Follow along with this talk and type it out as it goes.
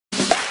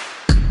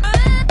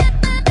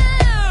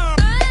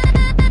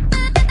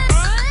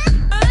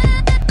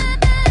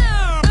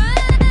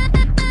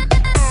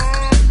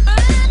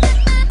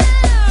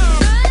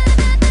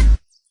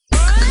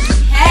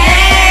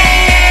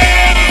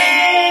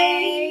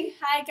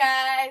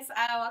Hi guys,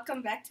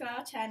 welcome back to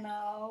our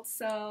channel.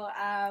 So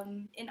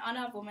in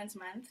honor of Women's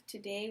Month,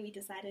 today we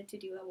decided to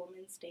do a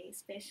Women's Day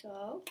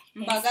special.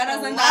 White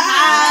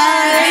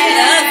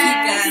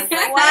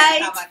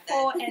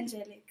for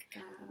angelic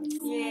girls.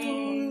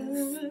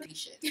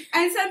 Yes.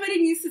 And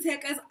somebody needs to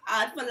take us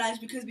out for lunch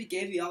because we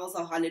gave you all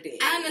a holiday.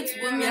 And it's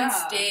Women's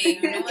Day.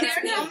 You know what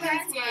I mean?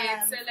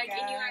 So like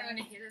anyone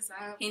wanna hit us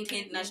up? Hint,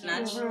 hint, nudge,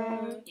 nudge.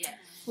 Yeah.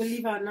 We'll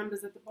leave our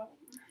numbers at the bottom.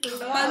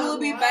 But we'll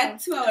be back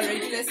to our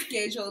regular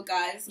schedule,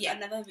 guys. Yeah.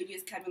 Another video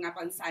is coming up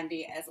on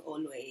Sunday, as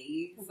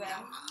always.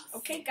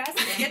 Okay, guys,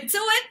 let's get to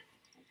it.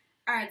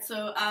 Alright,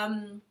 so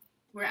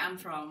where I'm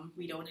from,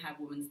 we don't have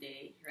Women's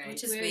Day, right?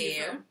 Which is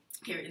where?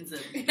 Here in Zim.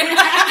 We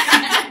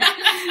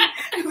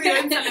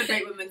don't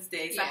celebrate Women's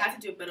Day, so I had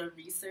to do a bit of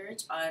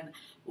research on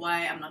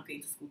why I'm not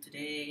going to school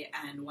today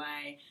and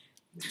why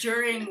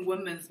during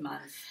Women's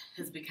Month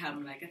has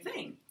become like a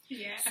thing.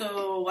 Yeah.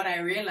 So what I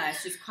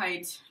realized is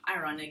quite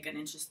ironic and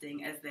interesting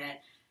is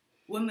that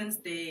Women's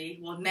Day,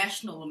 well,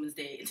 National Women's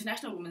Day,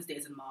 International Women's Day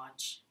is in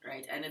March,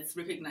 right? And it's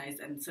recognized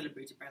and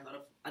celebrated by a lot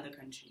of other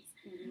countries.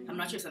 Mm-hmm. I'm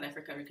not sure if South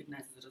Africa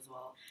recognizes it as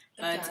well.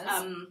 But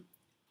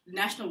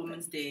National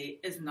Women's Day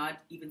is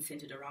not even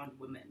centered around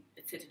women.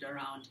 It's centered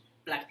around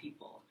Black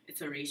people.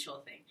 It's a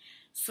racial thing.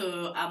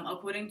 So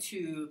according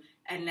to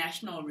a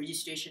National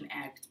Registration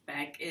Act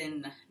back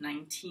in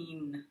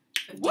 1956.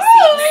 Woo!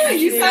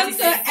 You sound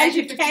so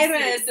educated.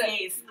 Yes.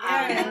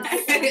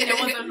 There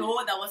was a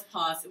law that was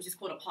passed, which is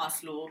called a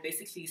pass law,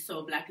 basically.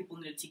 So Black people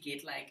needed to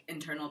get like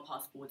internal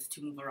passports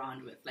to move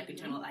around with, like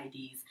internal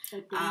IDs,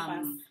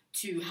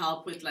 to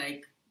help with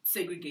like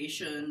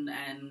segregation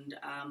and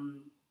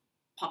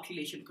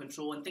population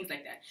control and things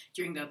like that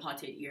during the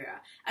apartheid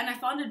era. And I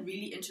found it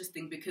really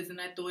interesting because then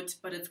I thought,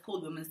 but it's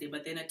called Women's Day,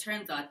 but then it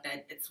turns out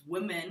that it's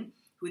women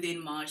who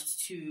then marched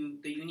to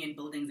the Union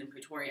buildings in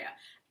Pretoria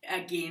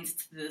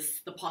against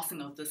the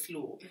passing of this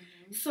law.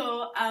 Mm-hmm.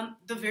 So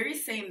the very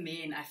same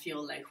men, I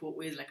feel like, who are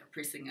always like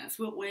oppressing us,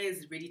 who are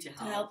always ready to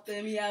help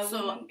them. Yeah.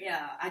 So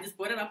I just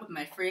brought it up with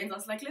my friends. I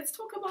was like, let's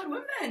talk about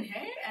women,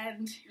 hey,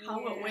 and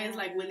how we're always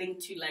like willing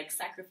to like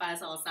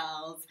sacrifice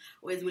ourselves,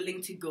 always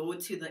willing to go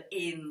to the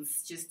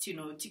ends, just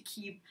to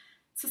keep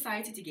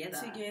society together.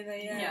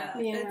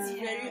 It's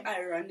very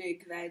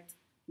ironic that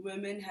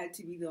women had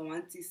to be the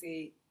ones to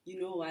say, you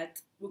know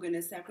what, we're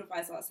gonna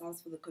sacrifice ourselves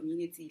for the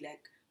community,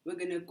 like. We're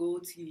going to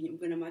we're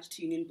going to march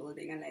to Union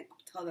Building and, like,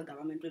 tell the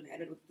government we've had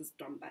it with this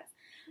drum bus.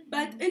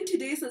 But in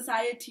today's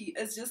society,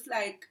 it's just,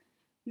 like,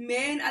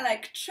 men are,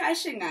 like,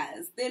 trashing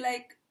us. They're,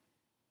 like,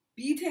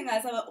 beating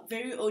us. Our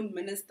very own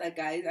minister,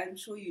 guys. I'm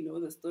sure you know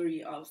the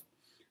story of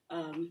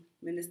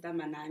Minister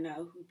Manana,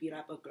 who beat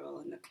up a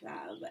girl in the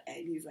club.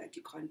 And he's like,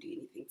 you can't do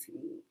anything to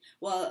me.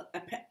 Well,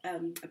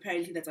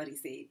 apparently that's what he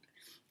said.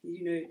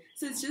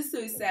 So it's just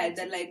so sad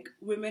that, like,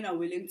 women are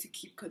willing to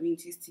keep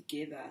communities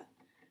together,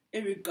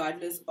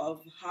 regardless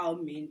of how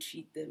men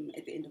treat them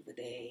at the end of the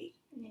day.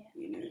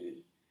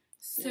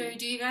 So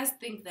do you guys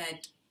think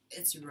that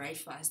it's right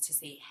for us to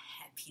say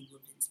Happy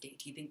Women's Day?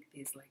 Do you think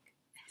there's like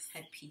a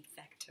happy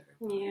factor?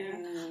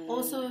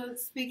 Also,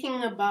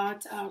 speaking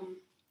about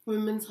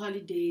women's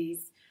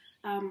holidays,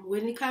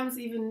 when it comes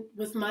even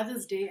with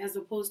Mother's Day as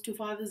opposed to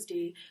Father's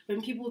Day,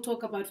 when people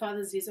talk about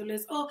Father's Day, it's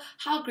always, oh,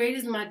 how great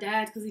is my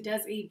dad because he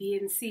does A, B,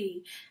 and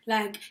C.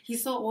 Like,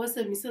 he's so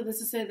awesome, he's so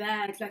this, so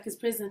that, like, he's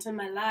present in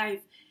my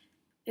life,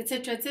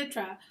 etc.,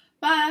 etc.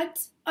 But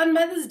on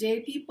Mother's Day,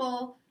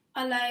 people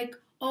are like,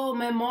 oh,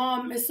 my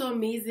mom is so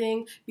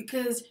amazing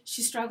because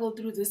she struggled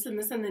through this and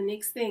this and the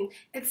next thing.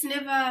 It's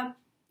never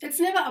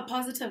a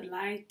positive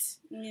light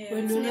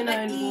when women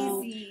are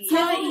involved. It's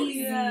never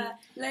easy.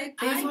 Like,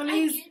 there's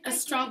always a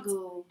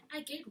struggle.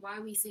 I get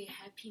why we say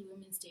Happy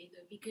Women's Day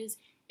though, because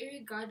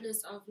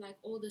regardless of like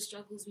all the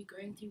struggles we're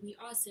going through, we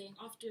are saying,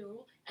 after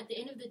all, at the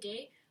end of the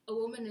day, a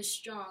woman is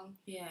strong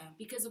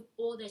because of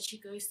all that she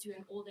goes through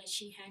and all that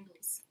she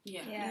handles.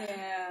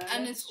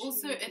 And it's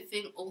also a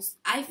thing also,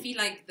 I feel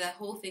like the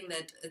whole thing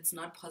that it's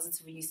not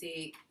positive when you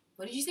say,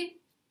 what did you say?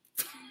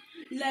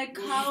 Like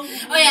how...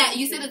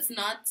 you said it's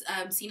not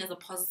seen as a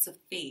positive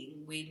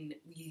thing when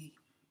we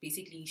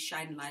basically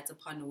shine lights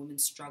upon a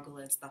woman's struggle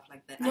and stuff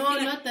like that. No,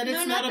 not that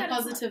it's not a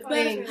positive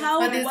thing.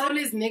 But there's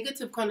always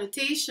negative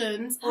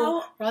connotations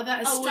or rather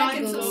a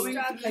struggle.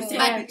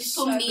 But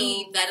for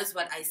me, that is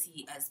what I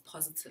see as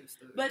positive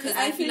though. Because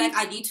I feel like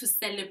I need to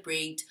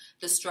celebrate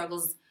the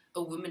struggles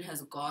a woman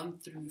has gone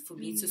through for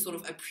me to sort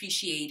of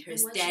appreciate her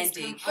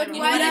standing. But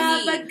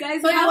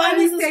guys, how are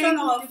we saying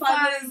our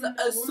fathers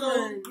are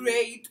so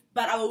great,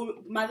 but our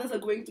mothers are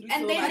going through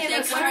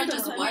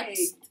so much?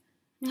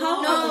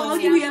 How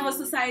do we have a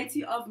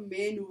society of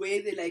men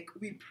where they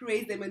we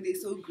praise them and they're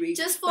so great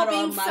just for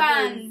being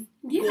fun?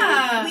 We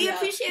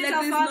appreciate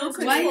our fathers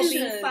for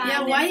being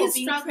fun. Why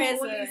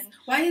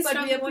is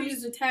struggle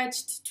always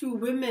attached to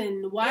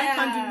women? Why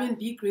can't women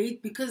be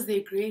great because they're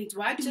great?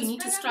 Why do we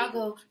need to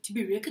struggle to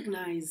be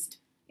recognized?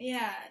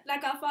 Yeah,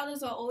 like our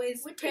fathers are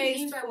always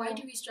praised. Why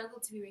do we struggle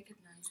to be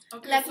recognized?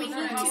 Okay,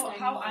 like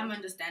how I'm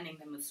understanding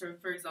them is, so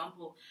for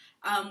example,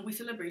 we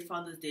celebrate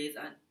Father's Day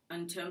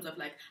in terms of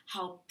like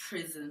how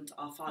present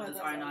our fathers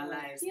are in our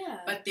lives, Yeah.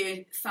 but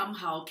they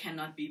somehow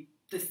cannot be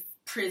this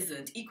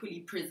equally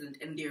present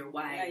in their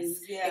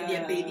wives, in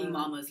their baby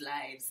mamas'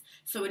 lives.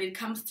 So when it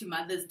comes to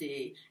Mother's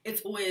Day,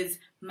 it's always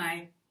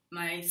my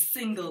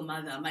single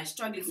mother, my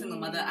struggling single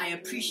mother. I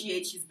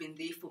appreciate she's been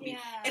there for me.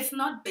 It's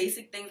not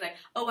basic things like,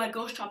 oh, I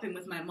go shopping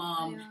with my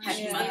mom,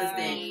 happy Mother's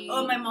Day.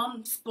 Oh, my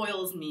mom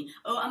spoils me.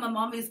 Oh, I'm a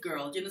mommy's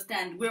girl. Do you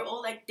understand? We're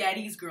all like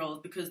daddy's girls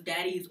because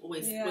daddy is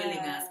always spoiling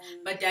us.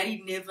 But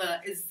daddy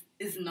never is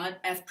not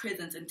as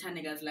present in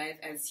Thandeka's life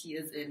as he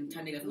is in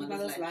Thandeka's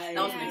mother's life.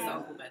 That was an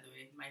example, by the way.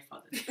 My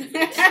father's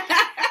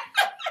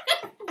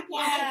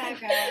Yeah,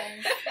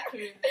 guys.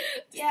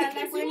 Yeah,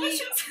 like when you...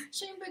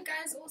 Shame, but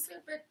guys, also,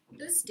 but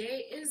this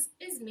day is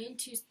meant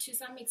to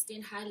some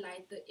extent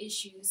highlight the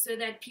issues so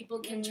that people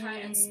can try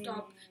and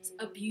stop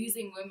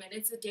abusing women.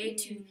 It's a day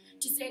to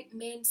say,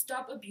 men,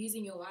 stop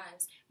abusing your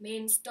wives.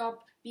 Men,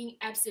 stop being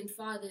absent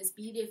fathers.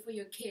 Be there for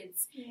your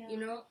kids. Yeah. You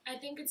know, I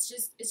think it's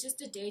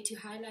just a day to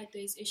highlight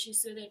those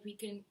issues so that we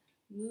can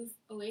move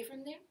away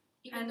from them,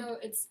 even though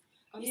it's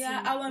obviously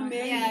our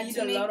men need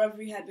a lot of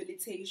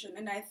rehabilitation,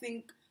 and I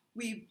think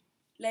we,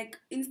 like,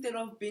 instead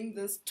of being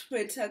this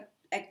Twitter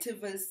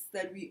activists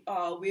that we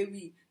are, where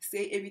we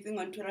say everything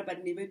on Twitter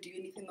but never do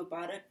anything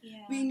about it,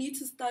 we need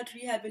to start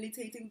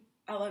rehabilitating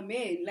our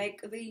men.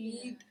 Like, they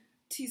need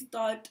to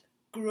start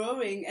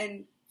growing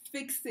and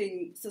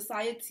fixing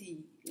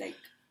society. Like,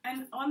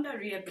 and on the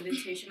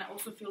rehabilitation, I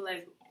also feel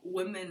like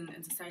women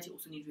in society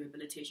also need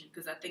rehabilitation,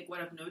 because I think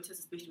what I've noticed,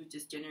 especially with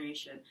this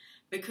generation,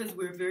 because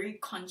we're very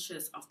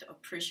conscious of the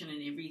oppression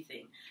and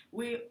everything,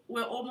 we're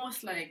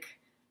almost like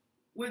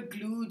we're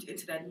glued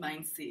into that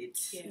mindset.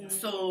 Yeah.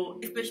 So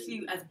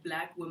especially as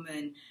Black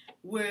women,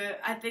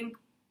 I think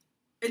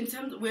in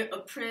terms, we're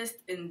oppressed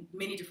in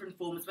many different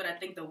forms, but I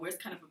think the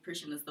worst kind of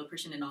oppression is the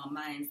oppression in our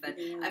minds. That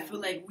I feel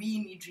like we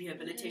need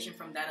rehabilitation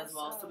from that as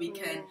well, so we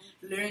can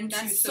learn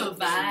to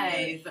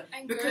survive.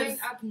 And growing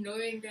up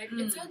knowing that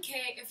it's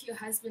okay if your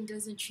husband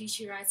doesn't treat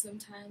you right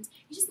sometimes.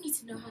 You just need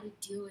to know how to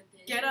deal with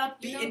it. Get up,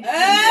 be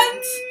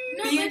independent.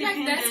 No, but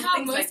like that's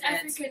how most like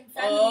African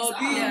families are.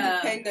 Be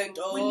independent.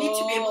 We need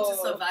to be able to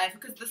survive,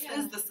 because this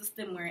is the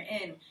system we're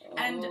in.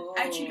 And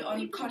actually,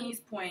 on Connie's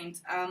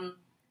point,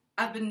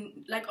 I've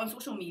been, like, on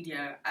social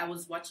media, I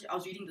was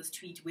reading this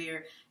tweet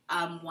where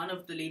one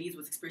of the ladies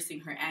was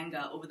expressing her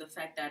anger over the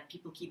fact that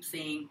people keep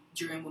saying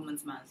during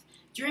Women's Month.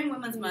 During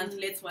Women's Month,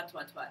 let's what.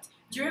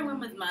 During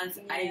Women's Month,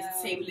 I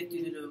say let's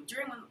do.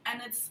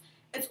 And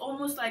it's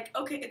almost like,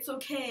 okay, it's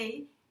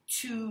okay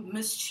to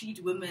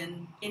mistreat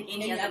women in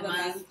any other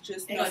month,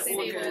 just not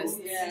August.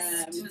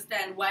 Yeah. To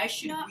understand, why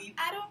should we?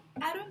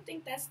 I don't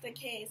think that's the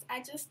case.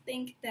 I just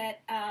think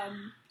that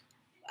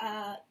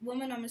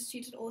women are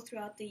mistreated all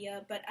throughout the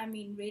year, but I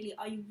mean, really,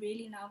 are you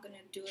really now going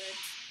to do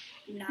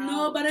it now?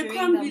 No, but it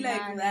can't be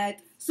like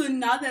that. So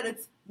now that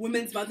it's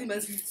Women's Month, we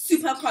must be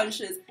super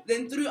conscious.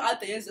 Then throughout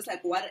the year, it's just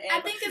like whatever. I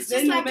think it's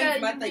just like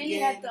you really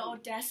have the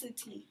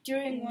audacity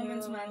during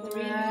Women's Month.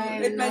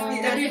 Really. It must be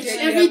every day.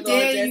 Every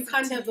day you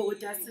can't have the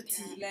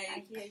audacity. Yeah,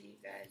 I hear you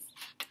guys.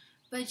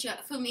 But yeah,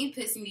 for me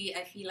personally,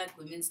 I feel like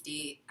Women's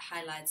Day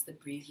highlights the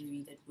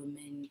bravery that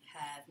women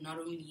have, not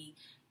only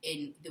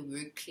in the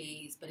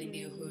workplace, but in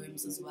their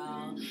homes as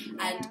well.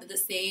 And the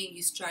saying,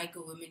 you strike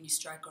a woman, you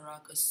strike a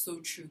rock, is so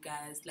true,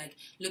 guys. Like,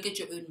 look at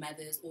your own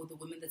mothers or the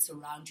women that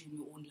surround you in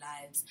your own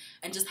lives,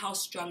 and just how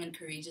strong and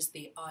courageous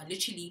they are.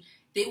 Literally,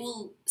 they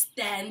will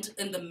stand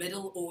in the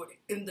middle or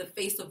in the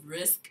face of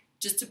risk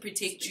just to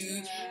protect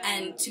you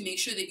and to make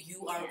sure that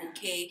you are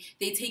okay.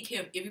 They take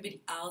care of everybody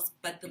else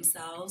but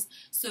themselves.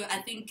 So I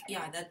think,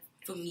 that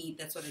for me,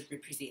 that's what it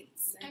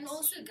represents. And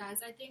also, guys,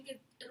 I think it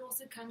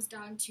also comes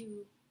down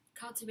to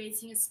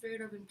cultivating a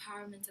spirit of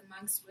empowerment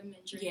amongst women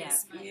during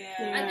this month.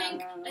 I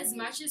think as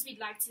much as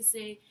we'd like to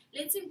say,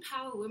 let's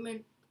empower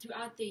women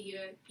throughout the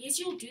year, yes,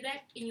 you'll do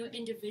that in your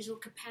individual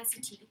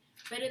capacity,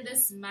 but in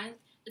this month,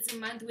 it's a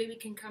month where we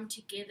can come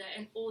together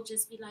and all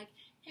just be like,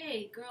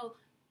 hey, girl,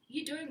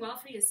 you're doing well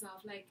for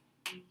yourself. Like,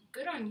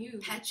 good on you.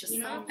 Pat yourself.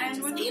 You know?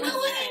 And with, you know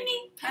what I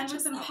mean? And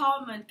with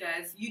empowerment,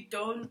 guys,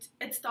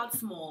 it starts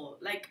small.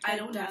 Like, I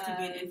don't have to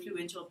be an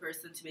influential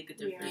person to make a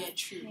difference. Yeah,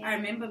 true. I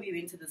remember we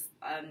went to this,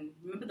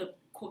 remember the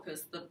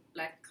caucus, the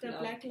Black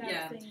Lives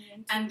thing.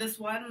 And this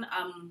one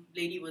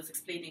lady was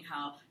explaining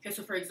how, okay,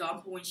 so for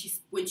example, when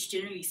she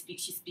generally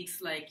speaks, she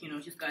speaks like, you know,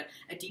 she's got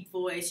a deep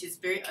voice, she's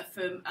very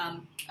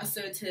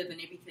assertive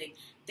and everything.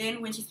 Then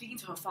when she's speaking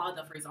to her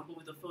father, for example,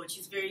 with the phone,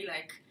 she's very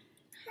like,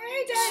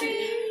 hi,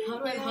 Daddy. How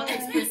do I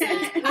express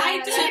it? Hi,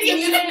 Daddy.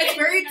 It's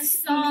very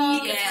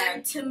soft. It's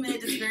very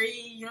timid. It's very,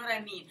 you know what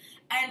I mean?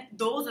 And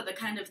those are the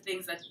kind of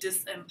things that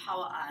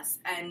disempower us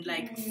and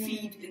like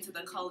feed into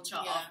the culture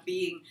of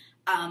being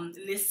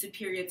less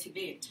superior to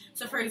them.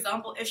 So, for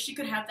example, if she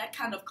could have that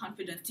kind of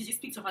confidence to just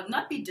speak to her,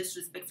 not be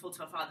disrespectful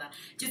to her father,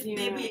 just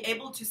be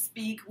able to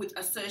speak with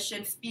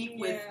assertion, speak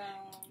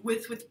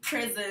with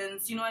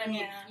presence. You know what I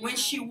mean? When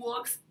she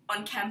walks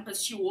on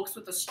campus, she walks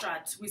with a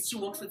strut. She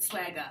walks with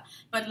swagger.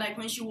 But like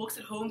when she walks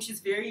at home,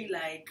 she's very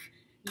like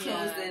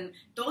closing.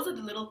 Those are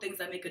the little things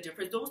that make a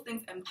difference. Those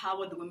things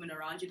empower the women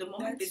around you. The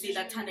moment they say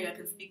that Thandeka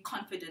can speak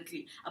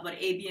confidently about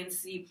A, B, and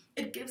C,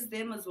 it gives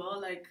them as well,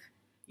 like,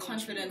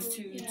 confidence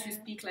to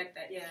speak like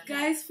that. Yeah.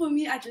 Guys, for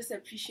me, I just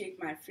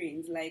appreciate my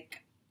friends.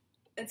 Like,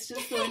 it's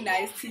just so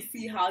nice to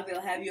see how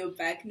they'll have your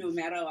back no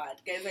matter what.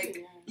 Guys,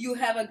 like, you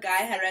have a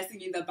guy harassing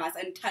you in the bus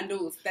and Thando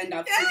will stand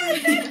up for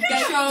you.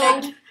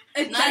 Guys,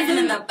 not even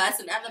in the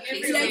bus, in other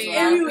places like, as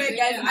well. everywhere,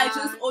 guys. I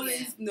just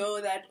always know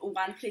that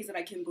one place that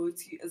I can go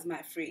to is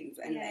my friends.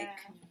 And, like,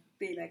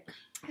 they like,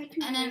 happy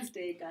Women's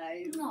Day,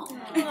 guys.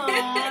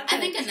 I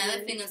think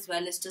another thing as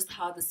well is just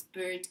how the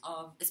spirit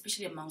of,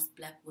 especially amongst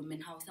black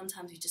women, how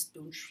sometimes we just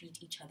don't treat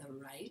each other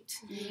right.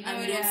 And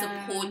we don't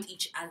support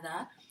each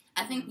other.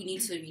 I think we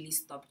need to really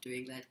stop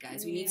doing that,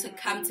 guys. We need to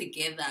come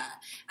together,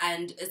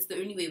 and it's the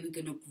only way we're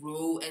gonna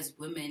grow as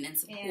women and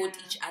support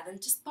each other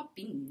and just stop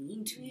being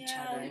mean to each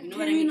other. You know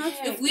what I mean?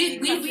 If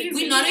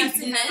we're not a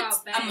unit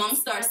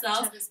amongst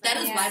ourselves, that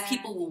is why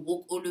people will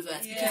walk all over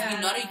us, because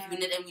we're not a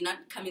unit and we're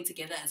not coming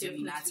together as a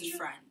united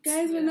front.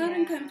 Guys, we're not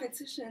in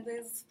competition.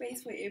 There's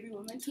space for every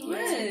woman to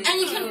win, and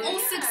you can all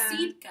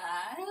succeed,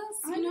 guys.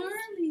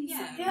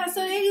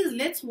 So ladies,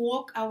 let's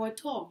walk our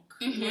talk.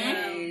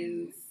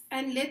 Yes.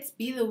 And let's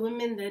be the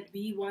women that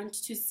we want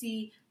to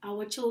see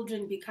our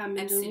children become,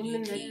 and the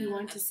women that we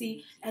want to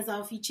see as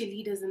our future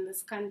leaders in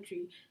this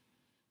country.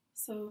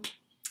 So,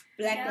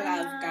 black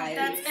love, guys.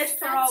 That's it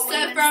for our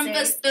So from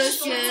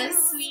Vistocious,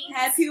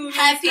 Happy Women's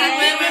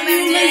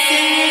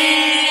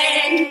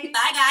Day.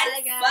 Bye,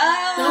 guys.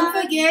 Bye. Don't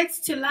forget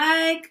to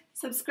like,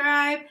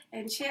 subscribe,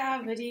 and share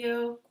our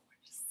video.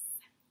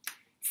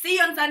 See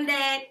you on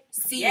Sunday.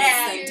 See you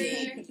on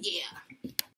Sunday. Yeah.